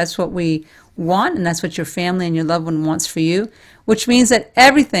 because that's what we want and that's what your family and your loved one wants for you, which means that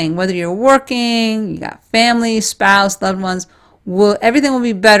everything, whether you're working, you got family, spouse, loved ones, everything will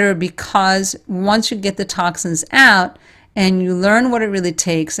be better, because once you get the toxins out and you learn what it really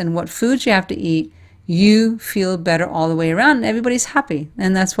takes and what foods you have to eat, you feel better all the way around and everybody's happy,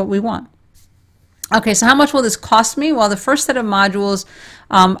 and that's what we want. Okay, so how much will this cost me? Well, the first set of modules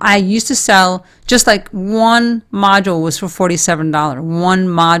I used to sell, just like one module was for $47. One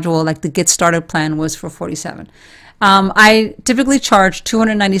module, like the Get Started plan, was for $47. I typically charge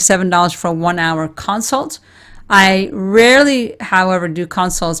 $297 for a 1-hour consult. I rarely, however, do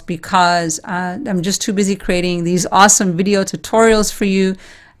consults because I'm just too busy creating these awesome video tutorials for you.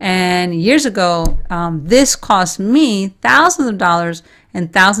 And years ago, this cost me thousands of dollars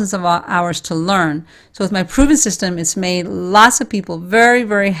and thousands of hours to learn. So with my proven system, it's made lots of people very,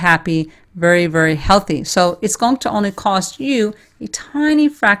 very happy, very, very healthy. So it's going to only cost you a tiny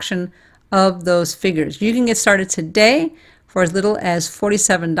fraction of those figures. You can get started today for as little as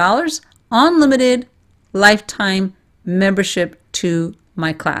 $47, unlimited lifetime membership to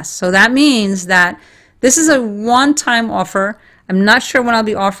my class. So that means that this is a one-time offer. I'm not sure when I'll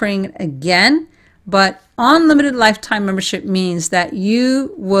be offering it again, but unlimited lifetime membership means that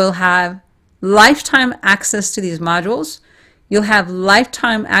you will have lifetime access to these modules. You'll have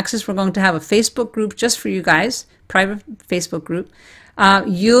lifetime access. We're going to have a Facebook group just for you guys, private Facebook group.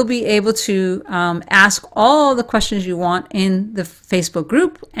 You'll be able to ask all the questions you want in the Facebook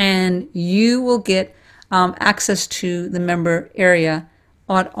group, and you will get access to the member area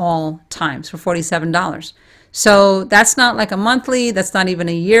at all times for $47. So that's not like a monthly, that's not even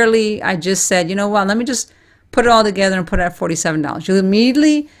a yearly. I just said, you know what, let me just put it all together and put it at $47. You'll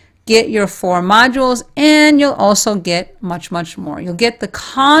immediately get your 4 modules, and you'll also get much, much more. You'll get the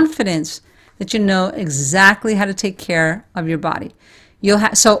confidence that you know exactly how to take care of your body.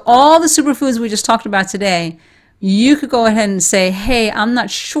 So all the superfoods we just talked about today, you could go ahead and say, hey, I'm not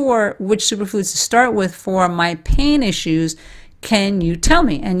sure which superfoods to start with for my pain issues. Can you tell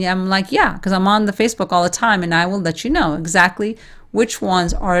me? And I'm like, yeah, because I'm on the Facebook all the time, and I will let you know exactly which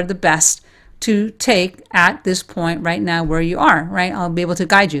ones are the best to take at this point right now where you are, right? I'll be able to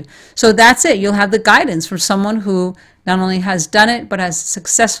guide you. So that's it. You'll have the guidance from someone who not only has done it, but has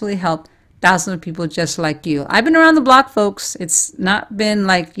successfully helped thousands of people just like you. I've been around the block, folks. It's not been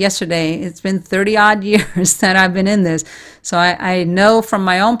like yesterday. It's been 30 odd years that I've been in this. So I know from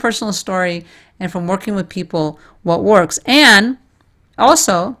my own personal story and from working with people what works. And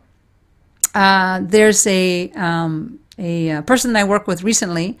also, there's a person that I worked with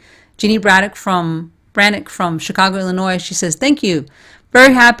recently, Jeannie Braddock from Chicago, Illinois. She says, thank you.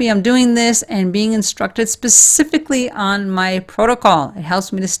 Very happy I'm doing this and being instructed specifically on my protocol. It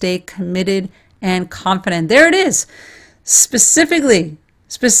helps me to stay committed and confident. There it is. Specifically,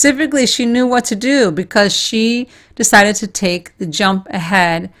 she knew what to do because she decided to take the jump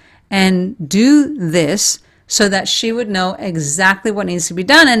ahead and do this so that she would know exactly what needs to be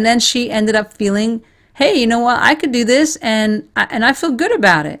done. And then she ended up feeling, hey, you know what? I could do this, and I feel good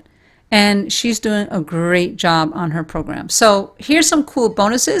about it. And she's doing a great job on her program. So here's some cool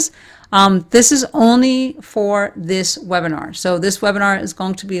bonuses. This is only for this webinar. So this webinar is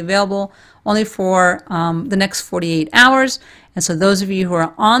going to be available only for the next 48 hours. And so those of you who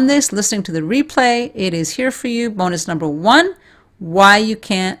are on this, listening to the replay, it is here for you. Bonus number 1, why you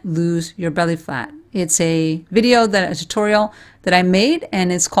can't lose your belly fat. It's a tutorial that I made, and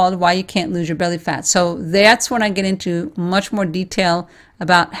it's called Why You Can't Lose Your Belly Fat. So that's when I get into much more detail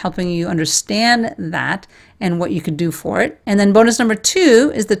about helping you understand that and what you could do for it. And then bonus number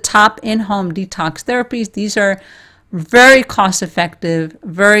 2 is the top in-home detox therapies. These are very cost-effective,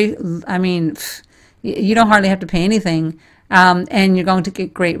 you don't hardly have to pay anything, and you're going to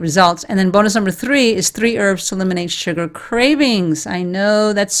get great results. And then bonus number 3 is 3 herbs to eliminate sugar cravings. I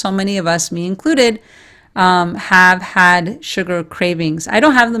know that so many of us, me included, have had sugar cravings. I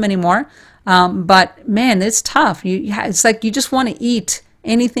don't have them anymore, but man, it's tough. It's like you just want to eat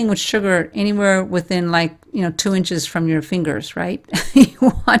anything with sugar anywhere within 2 inches from your fingers, right?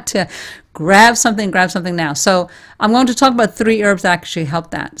 You want to grab something now. So I'm going to talk about 3 herbs that actually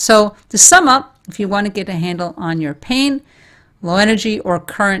help that. So to sum up, if you want to get a handle on your pain, low energy, or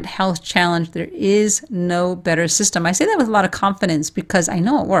current health challenge. There is no better system. I say that with a lot of confidence because I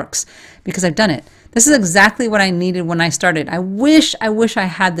know it works, because I've done it. This is exactly what I needed when I started. I wish I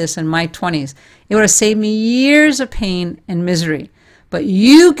had this in my 20s. It would have saved me years of pain and misery. But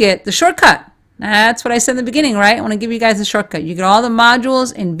you get the shortcut. That's what I said in the beginning, right? I want to give you guys the shortcut. You get all the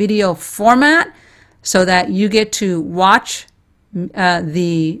modules in video format so that you get to watch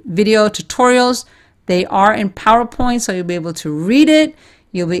the video tutorials. They are in PowerPoint, so you'll be able to read it.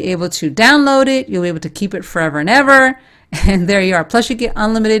 You'll be able to download it. You'll be able to keep it forever and ever. And there you are. Plus, you get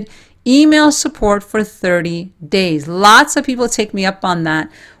unlimited email support for 30 days. Lots of people take me up on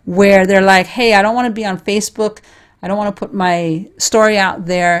that, where they're like, hey, I don't want to be on Facebook. I don't want to put my story out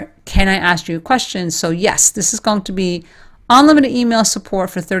there. Can I ask you a question? So yes, this is going to be unlimited email support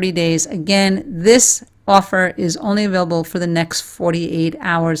for 30 days. Again, this offer is only available for the next 48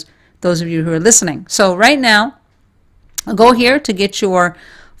 hours, those of you who are listening. So right now, go here to get your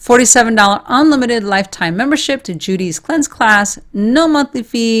 $47 unlimited lifetime membership to Judy's Cleanse class. No monthly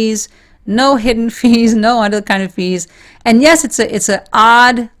fees, no hidden fees, no other kind of fees. And yes, it's an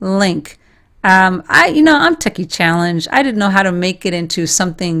odd link. I'm techie challenged. I didn't know how to make it into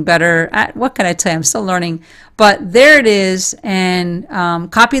something better. What can I tell you? I'm still learning. But there it is, and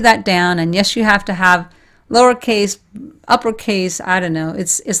copy that down. And yes, you have to have lowercase, uppercase. I don't know.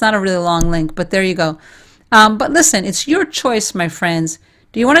 It's not a really long link, but there you go. But listen, it's your choice, my friends.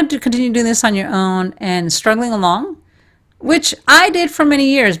 Do you want to continue doing this on your own and struggling along? Which I did for many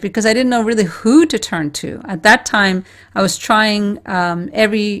years because I didn't know really who to turn to. At that time, I was trying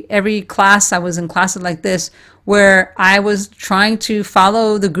every class. I was in classes like this where I was trying to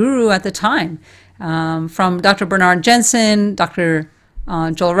follow the guru at the time, from Dr. Bernard Jensen, Dr.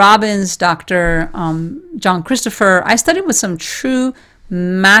 Joel Robbins, Dr. John Christopher. I studied with some true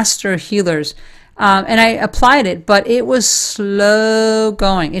master healers. And I applied it, but it was slow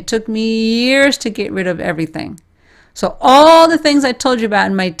going. It took me years to get rid of everything. So all the things I told you about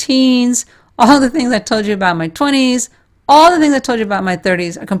in my teens, all the things I told you about in my 20s, all the things I told you about in my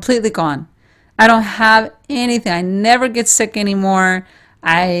 30s are completely gone. I don't have anything. I never get sick anymore.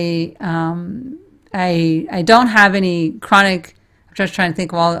 I don't have any chronic, I'm just trying to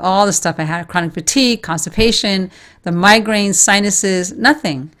think of all the stuff I had, chronic fatigue, constipation, the migraines, sinuses,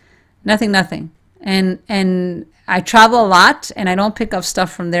 nothing. And I travel a lot, and I don't pick up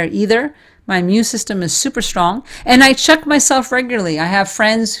stuff from there either. My immune system is super strong, and I check myself regularly. I have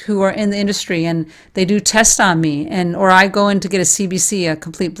friends who are in the industry, and they do tests on me, or I go in to get a CBC, a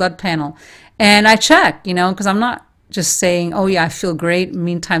complete blood panel, and I check, because I'm not just saying, oh yeah, I feel great,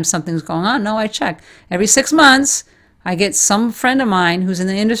 meantime something's going on. No, I check. Every 6 months, I get some friend of mine who's in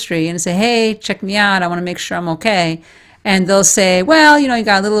the industry and say, hey, check me out. I want to make sure I'm okay. And they'll say, well, you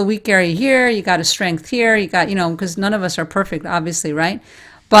got a little weak area here, you got a strength here, you got, because none of us are perfect, obviously, right?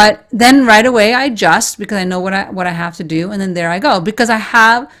 But then right away I adjust because I know what I have to do, and then there I go, because I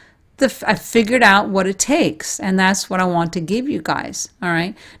figured out what it takes, and that's what I want to give you guys. All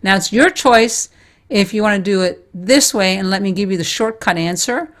right. Now it's your choice if you want to do it this way and let me give you the shortcut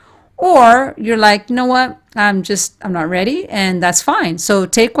answer, or you're like, you know what, I'm not ready, and that's fine. So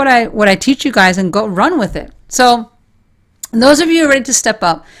take what I teach you guys and go run with it. So those of you who are ready to step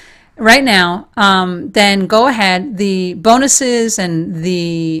up right now, then go ahead. The bonuses and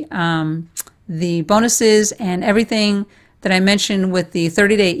the bonuses and everything that I mentioned with the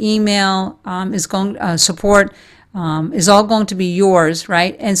 30-day email support is all going to be yours,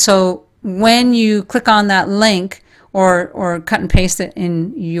 right? And so when you click on that link or cut and paste it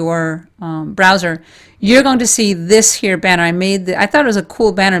in your browser, you're going to see this here banner. I thought it was a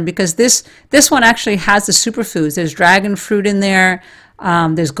cool banner because this one actually has the superfoods. There's dragon fruit in there.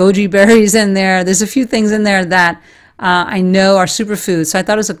 There's goji berries in there. There's a few things in there that I know are superfoods. So I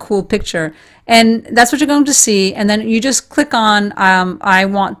thought it was a cool picture. And that's what you're going to see. And then you just click on I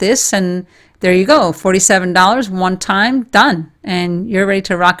want this, and there you go. $47 one time, done. And you're ready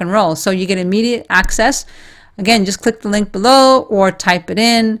to rock and roll. So you get immediate access. Again, just click the link below or type it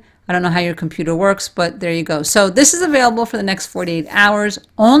in. I don't know how your computer works, but there you go. So this is available for the next 48 hours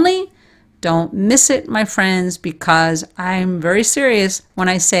only. Don't miss it, my friends, because I'm very serious when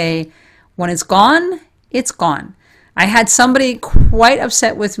I say when it's gone, it's gone. I had somebody quite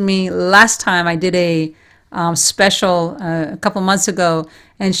upset with me last time I did a special a couple months ago,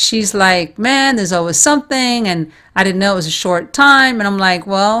 and she's like, man, there's always something, and I didn't know it was a short time. And I'm like,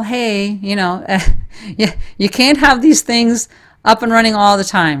 well, hey, you can't have these things up and running all the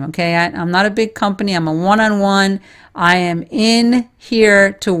time. Okay, I'm not a big company. I'm a one-on-one. I am in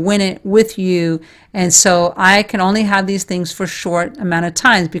here to win it with you, and so I can only have these things for short amount of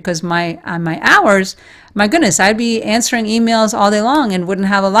times because my hours, my goodness, I'd be answering emails all day long and wouldn't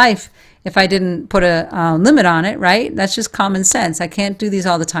have a life if I didn't put a limit on it, right? That's just common sense. I can't do these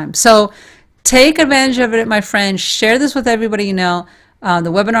all the time. So take advantage of it, my friends. Share this with everybody you know.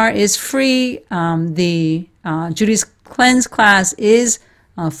 The webinar is free. The Judy's Cleanse class is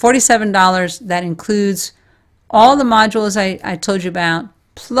 $47. That includes all the modules I told you about,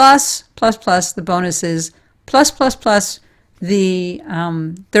 plus the bonuses, plus the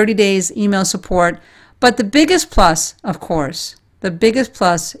 30 days email support. But the biggest plus, of course, the biggest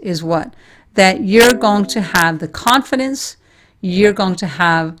plus is what? That you're going to have the confidence, you're going to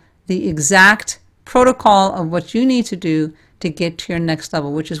have the exact protocol of what you need to do to get to your next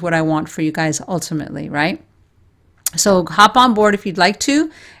level, which is what I want for you guys ultimately, right? So hop on board if you'd like to,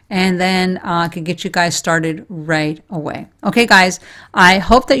 and then I can get you guys started right away. Okay, guys, I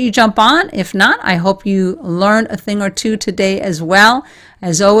hope that you jump on. If not, I hope you learned a thing or two today as well.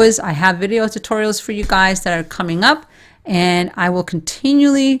 As always, I have video tutorials for you guys that are coming up, and I will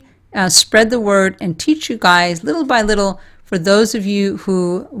continually spread the word and teach you guys little by little for those of you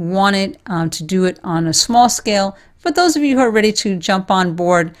who wanted to do it on a small scale. For those of you who are ready to jump on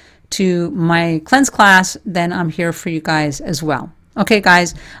board to my cleanse class, then I'm here for you guys as well. Okay,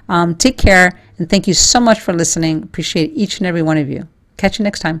 guys, take care, and thank you so much for listening. Appreciate each and every one of you. Catch you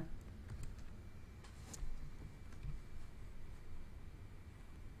next time.